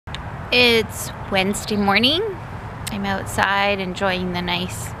It's Wednesday morning. I'm outside enjoying the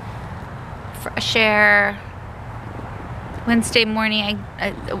nice fresh air. Wednesday morning,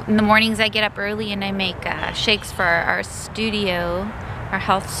 in the mornings I get up early and I make shakes for our studio, our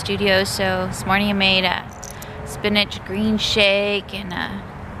health studio. So this morning I made a spinach green shake and a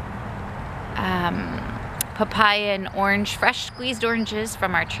papaya and orange, fresh squeezed oranges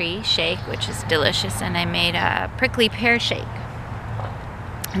from our tree shake, which is delicious. And I made a prickly pear shake.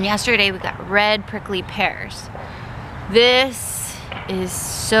 And yesterday we got red prickly pears. This is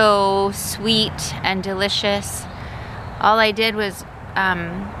so sweet and delicious. All I did was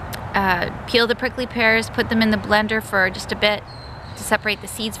peel the prickly pears, put them in the blender for just a bit to separate the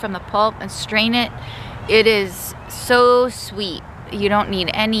seeds from the pulp and strain it. It is so sweet. You don't need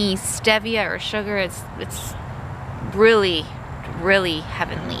any stevia or sugar. It's really, really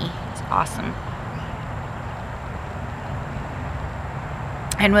heavenly. It's awesome.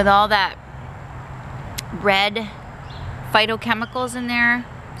 And with all that red phytochemicals in there,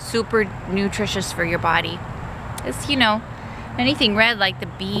 super nutritious for your body. It's, you know, anything red like the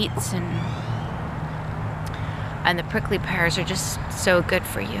beets and the prickly pears are just so good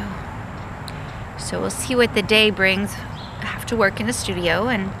for you. So we'll see what the day brings. I have to work in the studio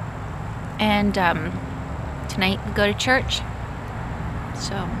and tonight we go to church.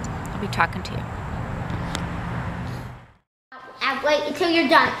 So I'll be talking to you. I'll wait until you're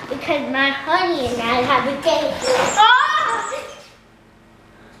done because my honey and I have a date. Oh!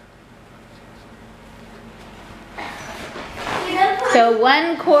 So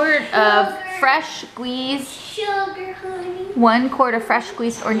 1 quart of fresh squeezed Sugar, honey. 1 quart of fresh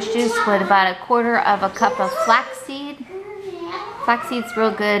squeezed orange juice with about 1/4 of a cup of flaxseed. Flaxseed's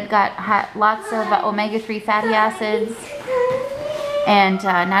real good. Got lots of omega-3 fatty acids and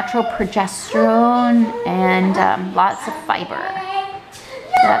natural progesterone and lots of fiber.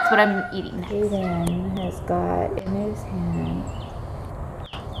 So that's what I'm eating next. Jaden has got in his hand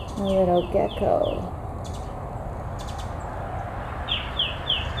a little gecko.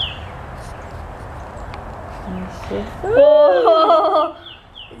 Oh,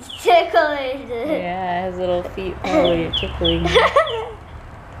 it's ticklish. Yeah, his little feet probably are tickling.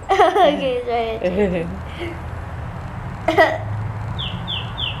 Okay, it's right.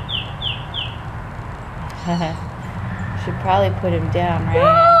 Should probably put him down, right?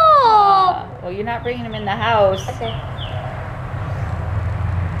 No! Well, you're not bringing him in the house. Okay.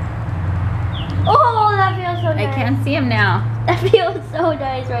 Oh, that feels so nice. I can't see him now. That feels so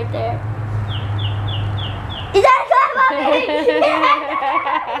nice right there. He's gonna climb up me!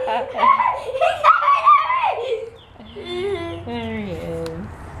 There he is.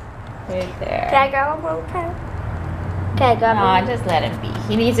 Right there. Can I grab him one time? Can I grab him? No, just let him be.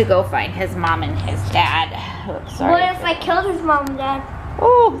 He needs to go find his mom and his dad. Oops, sorry. What if I killed his mom and dad?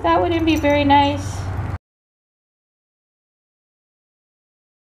 Oh, that wouldn't be very nice.